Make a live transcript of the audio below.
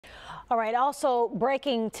All right, also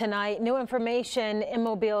breaking tonight, new information in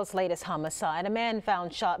Mobile's latest homicide. A man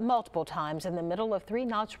found shot multiple times in the middle of Three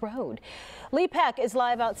Notch Road. Lee Peck is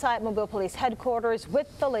live outside Mobile Police headquarters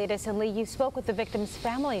with the latest. And Lee, you spoke with the victim's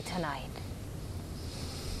family tonight.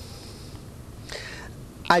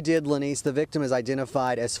 I did, Lenice. The victim is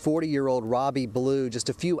identified as 40-year-old Robbie Blue. Just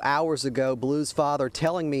a few hours ago, Blue's father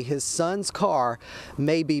telling me his son's car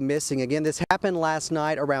may be missing. Again, this happened last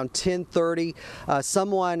night around 10:30.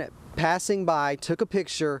 Someone passing by took a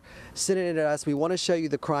picture, sent it to us. We want to show you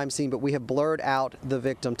the crime scene, but we have blurred out the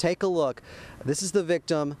victim. Take a look. This is the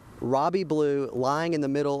victim, Robbie Blue, lying in the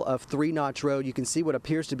middle of Three Notch Road. You can see what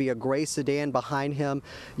appears to be a gray sedan behind him.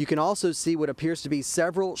 You can also see what appears to be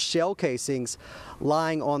several shell casings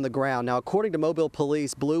lying on the ground. Now, according to Mobile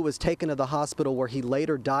Police, Blue was taken to the hospital where he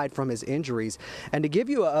later died from his injuries. And to give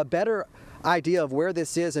you a better idea of where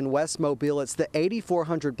this is in West Mobile, it's the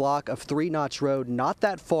 8400 block of Three Notch Road, not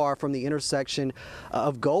that far from the intersection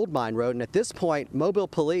of Goldmine Road. And at this point, Mobile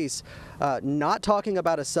Police not talking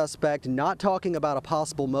about a suspect, not talking about a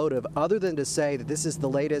possible motive, other than to say that this is the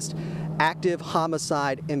latest active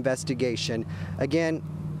homicide investigation. Again,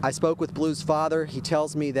 I spoke with Blue's father. He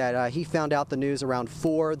tells me that he found out the news around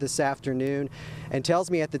 4 this afternoon and tells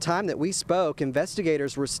me at the time that we spoke,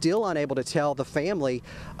 investigators were still unable to tell the family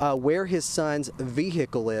where his son's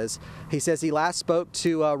vehicle is. He says he last spoke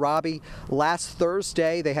to Robbie last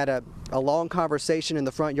Thursday. They had a long conversation in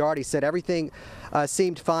the front yard. He said everything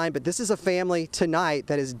seemed fine, but this is a family tonight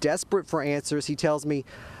that is desperate for answers. He tells me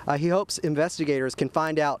he hopes investigators can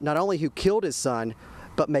find out not only who killed his son,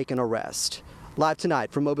 but make an arrest. Live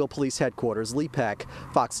tonight from Mobile Police Headquarters, Lee Peck,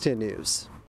 Fox 10 News.